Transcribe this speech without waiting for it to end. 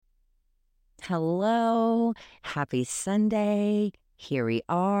Hello, happy Sunday. Here we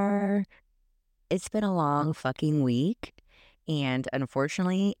are. It's been a long fucking week and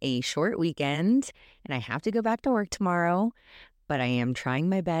unfortunately a short weekend, and I have to go back to work tomorrow, but I am trying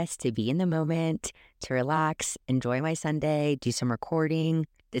my best to be in the moment, to relax, enjoy my Sunday, do some recording,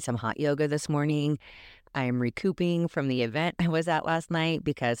 did some hot yoga this morning. I am recouping from the event I was at last night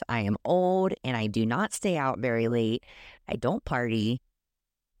because I am old and I do not stay out very late. I don't party.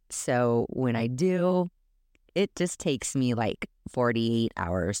 So when I do, it just takes me like 48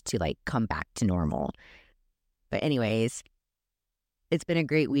 hours to like come back to normal. But anyways, it's been a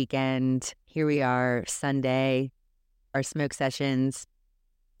great weekend. Here we are, Sunday, our smoke sessions.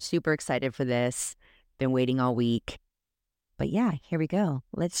 Super excited for this. Been waiting all week. But yeah, here we go.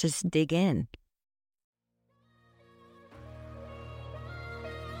 Let's just dig in.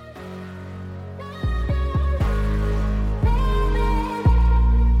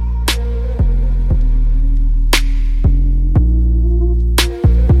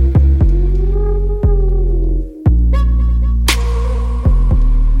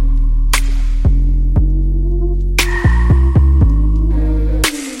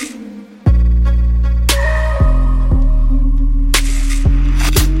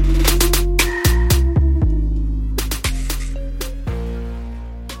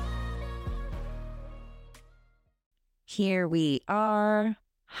 Here we are,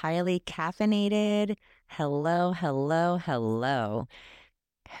 highly caffeinated. Hello, hello, hello.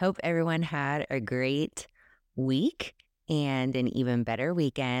 Hope everyone had a great week and an even better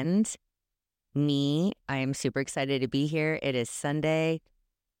weekend. I am super excited to be here. It is Sunday.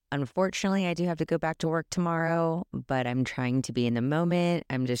 Unfortunately, I do have to go back to work tomorrow, but I'm trying to be in the moment.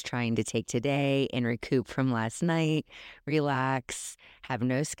 I'm just trying to take today and recoup from last night, relax, have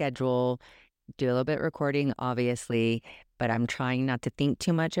no schedule, do a little bit of recording, obviously, but I'm trying not to think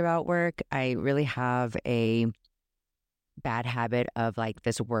too much about work. I really have a bad habit of like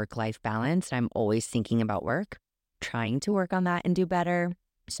this work-life balance. I'm always thinking about work, trying to work on that and do better.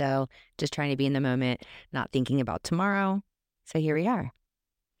 So just trying to be in the moment, not thinking about tomorrow. So here we are.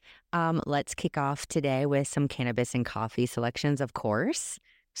 Let's kick off today with some cannabis and coffee selections, of course.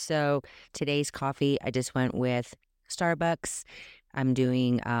 So today's coffee, I just went with Starbucks. I'm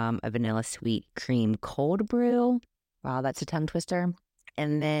doing a vanilla sweet cream cold brew. Wow, that's a tongue twister.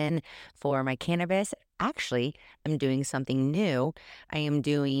 And then for my cannabis, actually, I'm doing something new. I am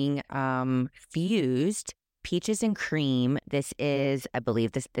doing fused peaches and cream. This is, I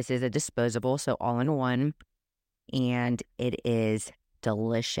believe this is a disposable, so all in one. And it is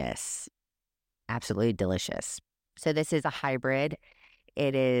delicious. Absolutely delicious. So this is a hybrid.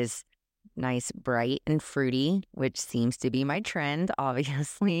 It is nice, bright, and fruity, which seems to be my trend,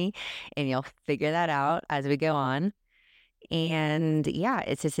 obviously. And you'll figure that out as we go on. And yeah,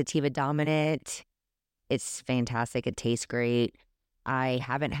 it's a sativa dominant. It's fantastic. It tastes great. I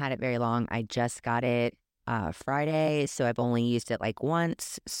haven't had it very long. I just got it Friday, so I've only used it like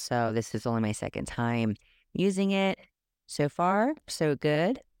once. So this is only my second time using it. So far, so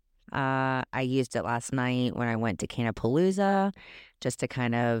good. I used it last night when I went to Cannapalooza just to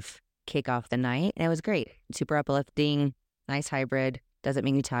kind of kick off the night. And it was great. Super uplifting, nice hybrid, doesn't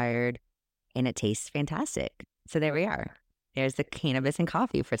make me tired, and it tastes fantastic. So there we are. There's the cannabis and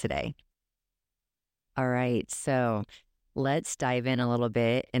coffee for today. All right, so let's dive in a little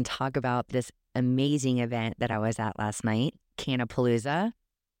bit and talk about this amazing event that I was at last night, Cannapalooza.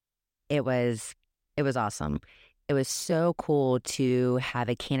 It was awesome. It was so cool to have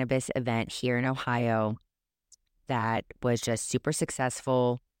a cannabis event here in Ohio that was just super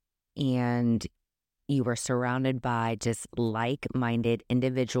successful, and you were surrounded by just like-minded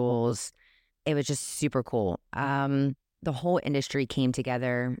individuals. It was just super cool. The whole industry came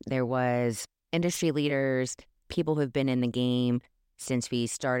together. There was industry leaders, people who've been in the game since we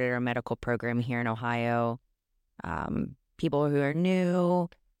started our medical program here in Ohio, people who are new,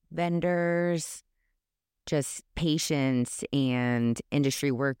 vendors, just patients and industry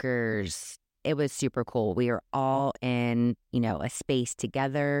workers. It was super cool. We were all in, a space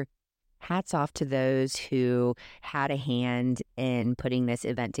together. Hats off to those who had a hand in putting this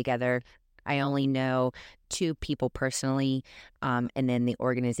event together. I only know 2 people personally, and then the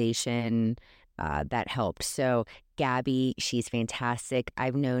organization that helped. So Gabby, she's fantastic.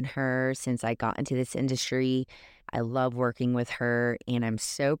 I've known her since I got into this industry. I love working with her, and I'm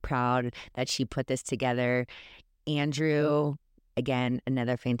so proud that she put this together. Andrew, again,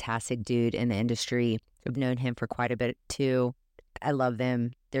 another fantastic dude in the industry. I've known him for quite a bit too. I love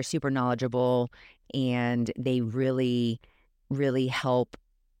them. They're super knowledgeable, and they really, really help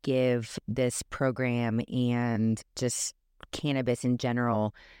give this program and just cannabis in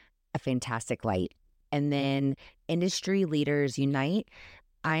general a fantastic light. And then Industry Leaders Unite.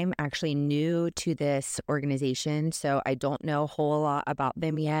 I'm actually new to this organization, so I don't know a whole lot about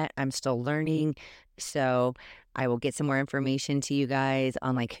them yet. I'm still learning. So I will get some more information to you guys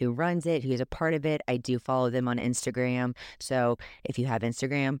on like who runs it, who's a part of it. I do follow them on Instagram. So if you have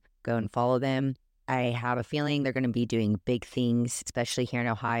Instagram, go and follow them. I have a feeling they're going to be doing big things, especially here in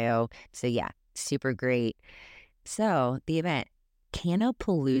Ohio. So yeah, super great. So the event,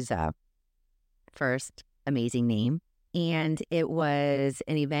 Cannapalooza, first, amazing name. And it was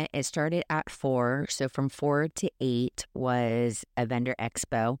an event, it started at 4. So from 4 to 8 was a vendor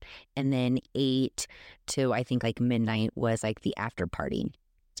expo. And then 8 to I think like midnight was like the after party.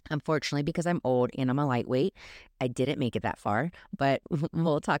 Unfortunately, because I'm old and I'm a lightweight, I didn't make it that far, but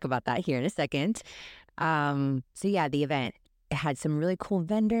we'll talk about that here in a second. So yeah, the event, it had some really cool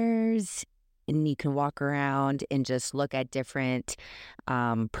vendors, and you can walk around and just look at different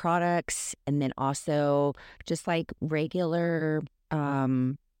products, and then also just like regular,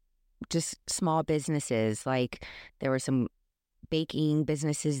 just small businesses. Like there were some baking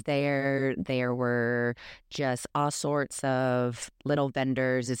businesses there. There were just all sorts of little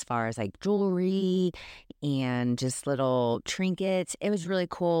vendors as far as like jewelry and just little trinkets. It was really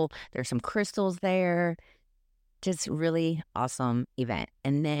cool. There's some crystals there. Just really awesome event.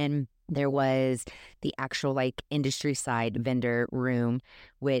 And then there was the actual like industry side vendor room,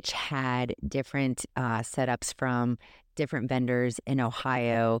 which had different setups from different vendors in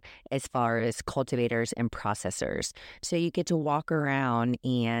Ohio as far as cultivators and processors. So you get to walk around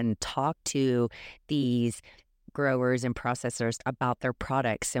and talk to these growers and processors about their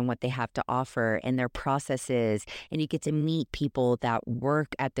products and what they have to offer and their processes. And you get to meet people that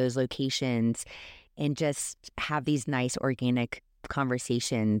work at those locations and just have these nice organic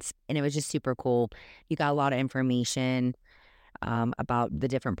conversations. And it was just super cool. You got a lot of information about the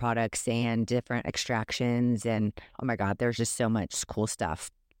different products and different extractions. And oh my God, there's just so much cool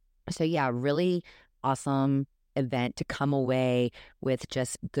stuff. So yeah, really awesome event to come away with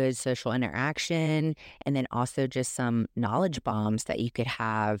just good social interaction, and then also just some knowledge bombs that you could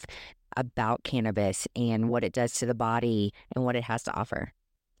have about cannabis and what it does to the body and what it has to offer.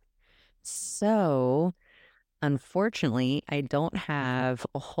 So unfortunately, I don't have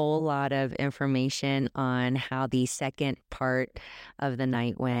a whole lot of information on how the second part of the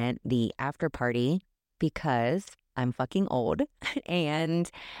night went, the after party, because I'm fucking old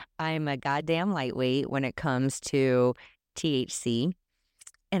and I'm a goddamn lightweight when it comes to THC.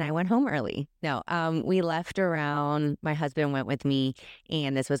 And I went home early. No, we left around, my husband went with me,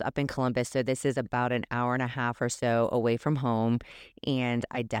 and this was up in Columbus. So this is about an hour and a half or so away from home. And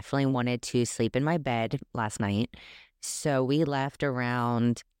I definitely wanted to sleep in my bed last night. So we left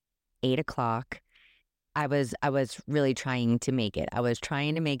around 8 o'clock. I was really trying to make it. I was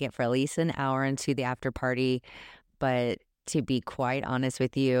trying to make it for at least an hour into the after party. But to be quite honest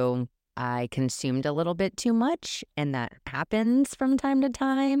with you, I consumed a little bit too much, and that happens from time to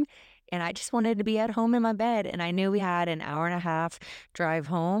time. And I just wanted to be at home in my bed. And I knew we had an hour and a half drive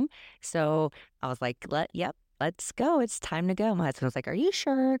home. So I was like, yep, let's go. It's time to go. My husband was like, are you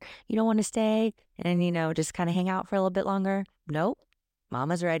sure you don't want to stay and, just kind of hang out for a little bit longer? Nope.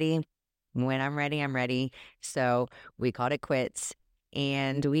 Mama's ready. When I'm ready, I'm ready. So we called it quits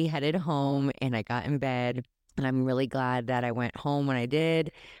and we headed home, and I got in bed. And I'm really glad that I went home when I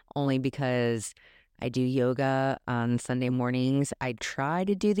did, only because I do yoga on Sunday mornings. I try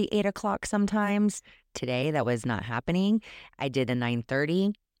to do the 8 o'clock sometimes. Today, that was not happening. I did a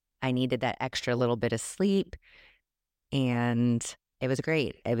 9:30. I needed that extra little bit of sleep, and it was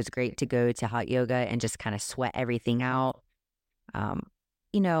great. It was great to go to hot yoga and just kind of sweat everything out. Um,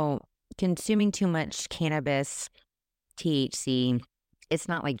 Consuming too much cannabis, THC, it's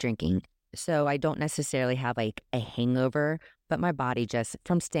not like drinking. So I don't necessarily have like a hangover, but my body just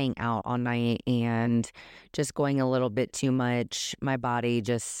from staying out all night and just going a little bit too much, my body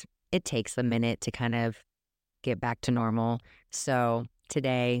just, it takes a minute to kind of get back to normal. So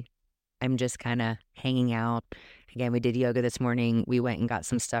today I'm just kind of hanging out. Again, we did yoga this morning. We went and got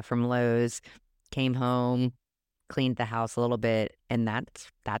some stuff from Lowe's, came home, cleaned the house a little bit, and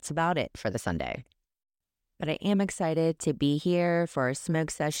that's about it for the Sunday. But I am excited to be here for our smoke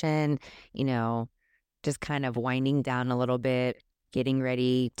session, just kind of winding down a little bit, getting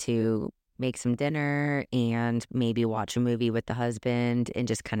ready to make some dinner and maybe watch a movie with the husband and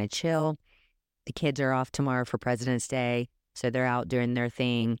just kind of chill. The kids are off tomorrow for President's Day, so they're out doing their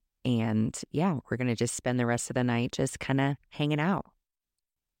thing. And yeah, we're going to just spend the rest of the night just kind of hanging out.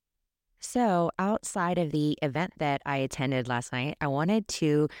 So outside of the event that I attended last night, I wanted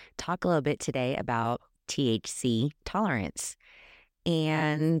to talk a little bit today about THC tolerance.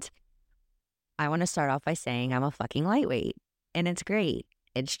 And I want to start off by saying I'm a fucking lightweight, and it's great.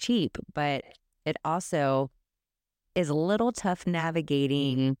 It's cheap, but it also is a little tough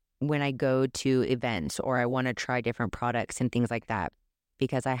navigating when I go to events or I want to try different products and things like that,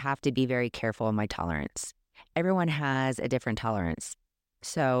 because I have to be very careful of my tolerance. Everyone has a different tolerance.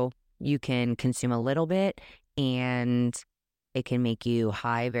 So you can consume a little bit and it can make you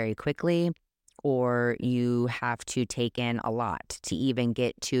high very quickly, or you have to take in a lot to even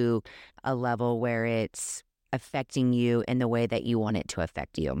get to a level where it's affecting you in the way that you want it to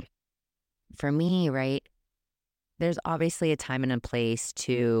affect you. For me, right, there's obviously a time and a place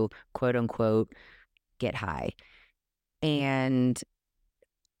to quote unquote get high. And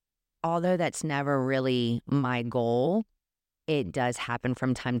although that's never really my goal, it does happen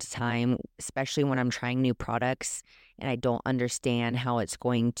from time to time, especially when I'm trying new products and I don't understand how it's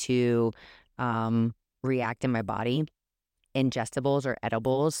going to react in my body. Ingestibles or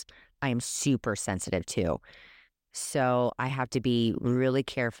edibles, I am super sensitive to. So I have to be really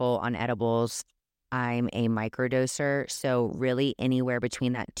careful on edibles. I'm a microdoser, so really anywhere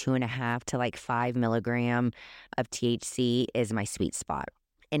between that 2.5 to like 5 milligram of THC is my sweet spot.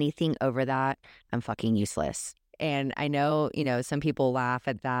 Anything over that, I'm fucking useless. And I know, some people laugh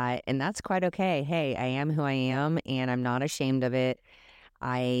at that, and that's quite okay. Hey, I am who I am, and I'm not ashamed of it.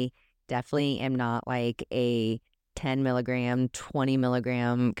 I definitely am not like a 10 milligram, 20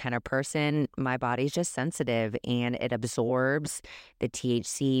 milligram kind of person. My body's just sensitive and it absorbs the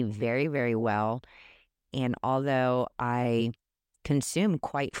THC very, very well. And although I consume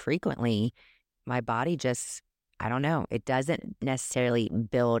quite frequently, my body just, I don't know, it doesn't necessarily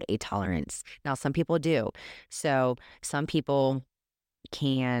build a tolerance. Now, some people do. So some people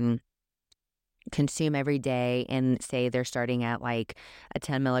can consume every day and say they're starting at like a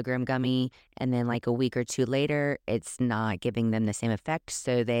 10 milligram gummy, and then like a week or two later, it's not giving them the same effect.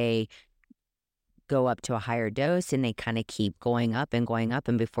 So they go up to a higher dose and they kind of keep going up and going up.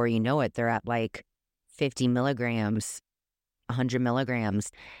 And before you know it, they're at like 50 milligrams, 100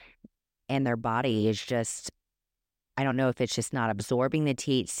 milligrams. And their body is just, I don't know if it's just not absorbing the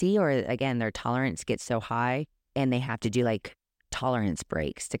THC, or again, their tolerance gets so high and they have to do like tolerance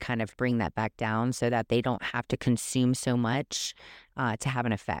breaks to kind of bring that back down so that they don't have to consume so much to have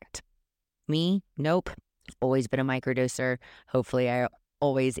an effect. Me, nope. Always been a microdoser. Hopefully I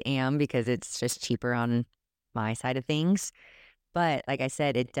always am, because it's just cheaper on my side of things. But like I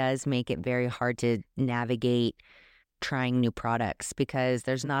said, it does make it very hard to navigate trying new products, because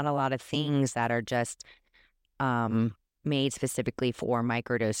there's not a lot of things that are just made specifically for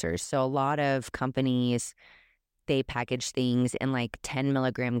microdosers. So a lot of companies, they package things in like 10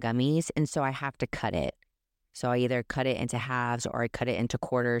 milligram gummies. And so I have to cut it. So I either cut it into halves or I cut it into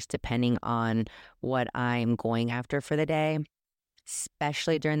quarters, depending on what I'm going after for the day.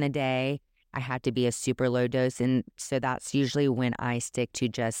 Especially during the day, I have to be a super low dose. And so that's usually when I stick to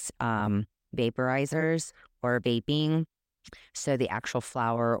just vaporizers or vaping. So the actual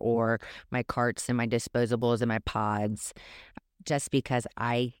flower or my carts and my disposables and my pods, just because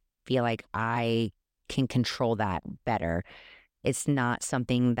I feel like I can control that better. It's not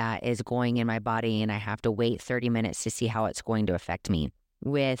something that is going in my body and I have to wait 30 minutes to see how it's going to affect me.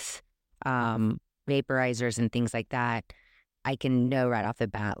 With vaporizers and things like that, I can know right off the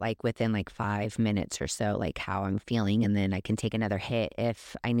bat, like within like 5 minutes or so, like how I'm feeling. And then I can take another hit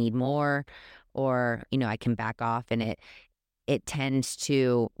if I need more, or, I can back off, and it tends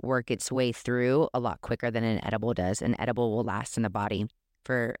to work its way through a lot quicker than an edible does. An edible will last in the body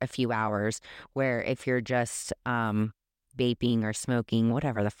for a few hours, where if you're just vaping or smoking,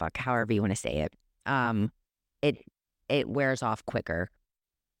 whatever the fuck, however you want to say it, it wears off quicker,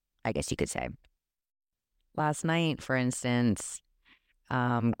 I guess you could say. Last night, for instance,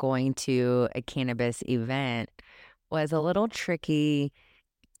 going to a cannabis event was a little tricky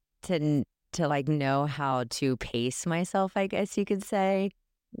to like know how to pace myself, I guess you could say,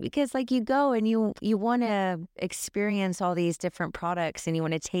 because like you go and you want to experience all these different products and you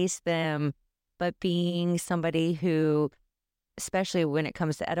want to taste them, but being somebody who, especially when it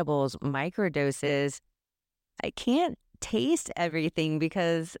comes to edibles, microdoses, I can't taste everything,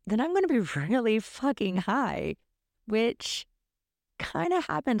 because then I'm going to be really fucking high, which kind of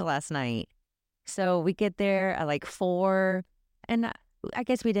happened last night. So we get there at like 4, and I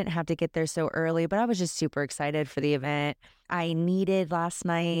guess we didn't have to get there so early, but I was just super excited for the event. I needed last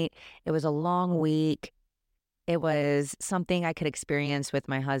night. It was a long week. It was something I could experience with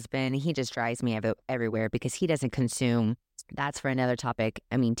my husband. He just drives me everywhere because he doesn't consume. That's for another topic.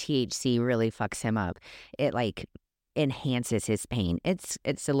 I mean, THC really fucks him up. It like enhances his pain. It's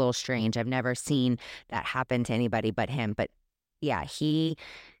a little strange. I've never seen that happen to anybody but him. But yeah, he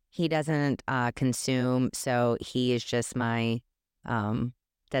He doesn't consume, so he is just my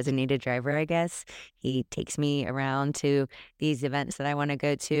designated driver, I guess. He takes me around to these events that I want to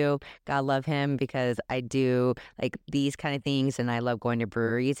go to. God love him, because I do like these kind of things, and I love going to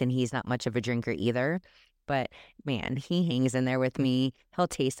breweries, and he's not much of a drinker either. But man, he hangs in there with me. He'll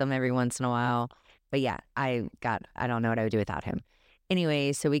taste them every once in a while. But yeah, I don't know what I would do without him.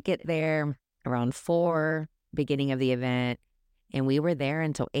 Anyway, so we get there around 4, beginning of the event. And we were there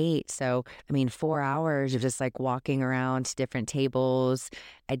until 8. So, I mean, 4 hours of just like walking around to different tables.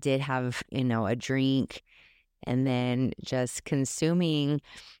 I did have, a drink, and then just consuming.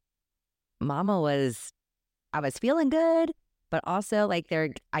 I was feeling good, but also like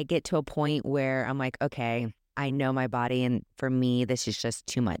I get to a point where I'm like, okay, I know my body. And for me, this is just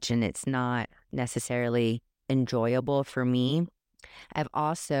too much, and it's not necessarily enjoyable for me. I've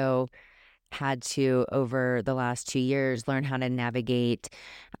also had to, over the last 2 years, learn how to navigate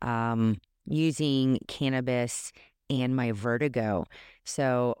using cannabis and my vertigo.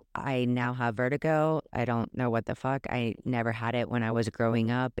 So I now have vertigo. I don't know what the fuck. I never had it when I was growing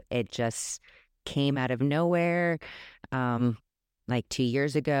up. It just came out of nowhere like 2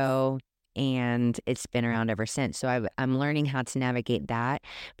 years ago, and it's been around ever since. So I'm learning how to navigate that,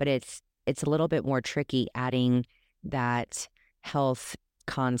 but it's a little bit more tricky adding that health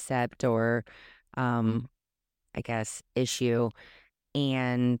concept or I guess issue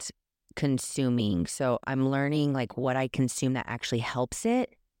and consuming. So I'm learning like what I consume that actually helps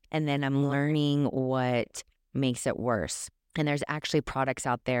it, and then I'm learning what makes it worse. And there's actually products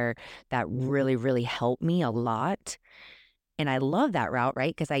out there that really, really help me a lot. And I love that route,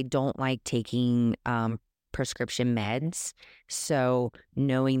 right? Because I don't like taking prescription meds. So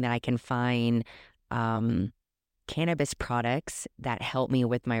knowing that I can find cannabis products that help me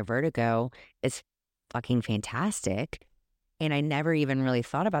with my vertigo is fucking fantastic. And I never even really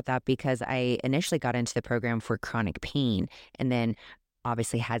thought about that, because I initially got into the program for chronic pain, and then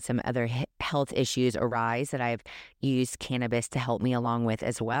obviously had some other health issues arise that I've used cannabis to help me along with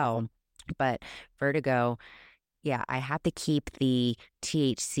as well. But vertigo, yeah, I have to keep the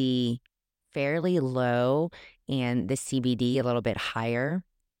THC fairly low and the CBD a little bit higher.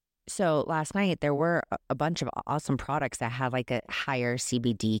 So last night there were a bunch of awesome products that had like a higher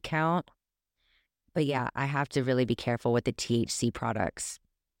CBD count. But yeah, I have to really be careful with the THC products,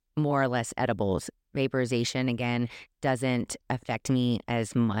 more or less edibles. Vaporization, again, doesn't affect me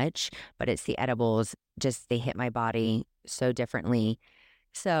as much, but it's the edibles, just they hit my body so differently.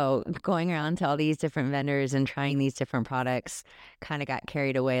 So going around to all these different vendors and trying these different products kind of got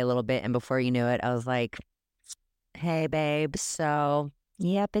carried away a little bit. And before you knew it, I was like, hey, babe, so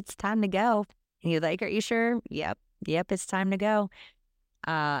yep, it's time to go. And you're like, are you sure? Yep, it's time to go.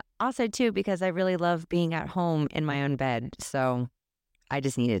 Also, too, because I really love being at home in my own bed. So I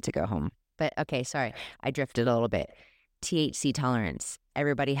just needed to go home. But okay, sorry, I drifted a little bit. THC tolerance.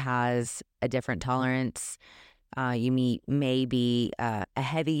 Everybody has a different tolerance. You may be a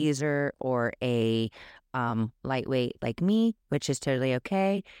heavy user or a lightweight like me, which is totally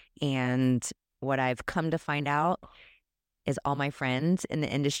okay. And what I've come to find out is all my friends in the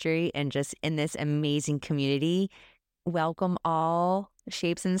industry and just in this amazing community welcome all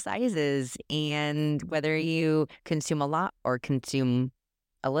shapes and sizes. And whether you consume a lot or consume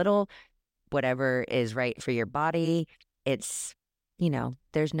a little, whatever is right for your body, it's,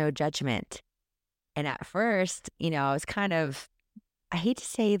 there's no judgment. And at first, I was kind of, I hate to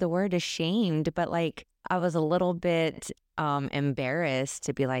say the word ashamed, but like I was a little bit embarrassed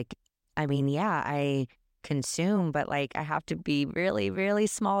to be like, I mean, yeah, I consume, but like I have to be really, really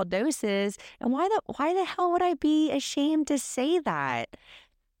small doses. And why the hell would I be ashamed to say that?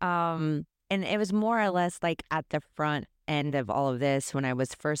 And it was more or less like at the front end of all of this when I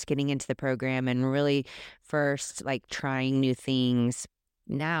was first getting into the program and really first like trying new things.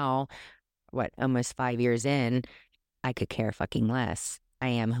 Now, almost 5 years in, I could care fucking less. I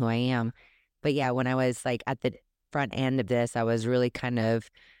am who I am. But yeah, when I was like at the front end of this, I was really kind of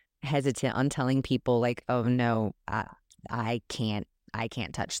hesitant on telling people like, oh no, I can't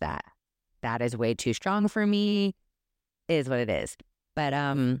touch that. That is way too strong for me, is what it is. But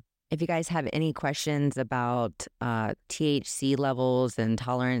if you guys have any questions about THC levels and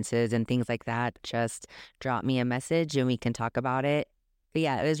tolerances and things like that, just drop me a message and we can talk about it. But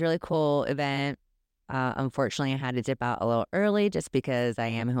yeah, it was a really cool event. Unfortunately, I had to dip out a little early just because I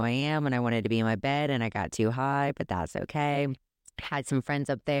am who I am and I wanted to be in my bed and I got too high, but that's okay. Had some friends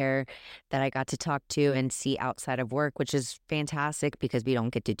up there that I got to talk to and see outside of work, which is fantastic because we don't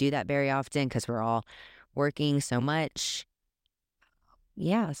get to do that very often because we're all working so much.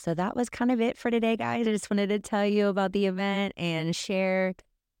 Yeah, so that was kind of it for today, guys. I just wanted to tell you about the event and share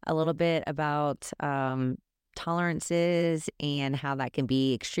a little bit about tolerances and how that can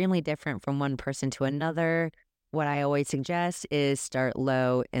be extremely different from one person to another. What I always suggest is start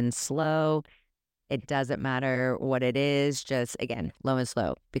low and slow. It doesn't matter what it is, just again, low and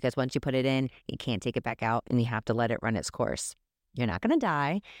slow, because once you put it in, you can't take it back out and you have to let it run its course. You're not going to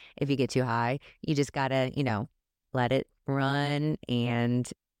die if you get too high. You just got to, let it run and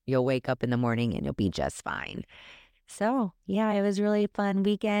you'll wake up in the morning and you'll be just fine. So, yeah, it was really a fun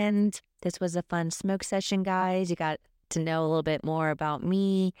weekend. This was a fun smoke session, guys. You got to know a little bit more about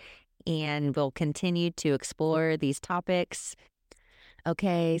me, and we'll continue to explore these topics.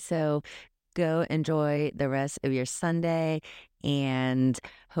 Okay, so go enjoy the rest of your Sunday, and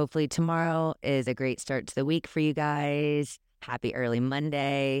hopefully tomorrow is a great start to the week for you guys. Happy early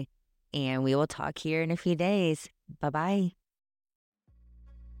Monday, and we will talk here in a few days. Bye-bye.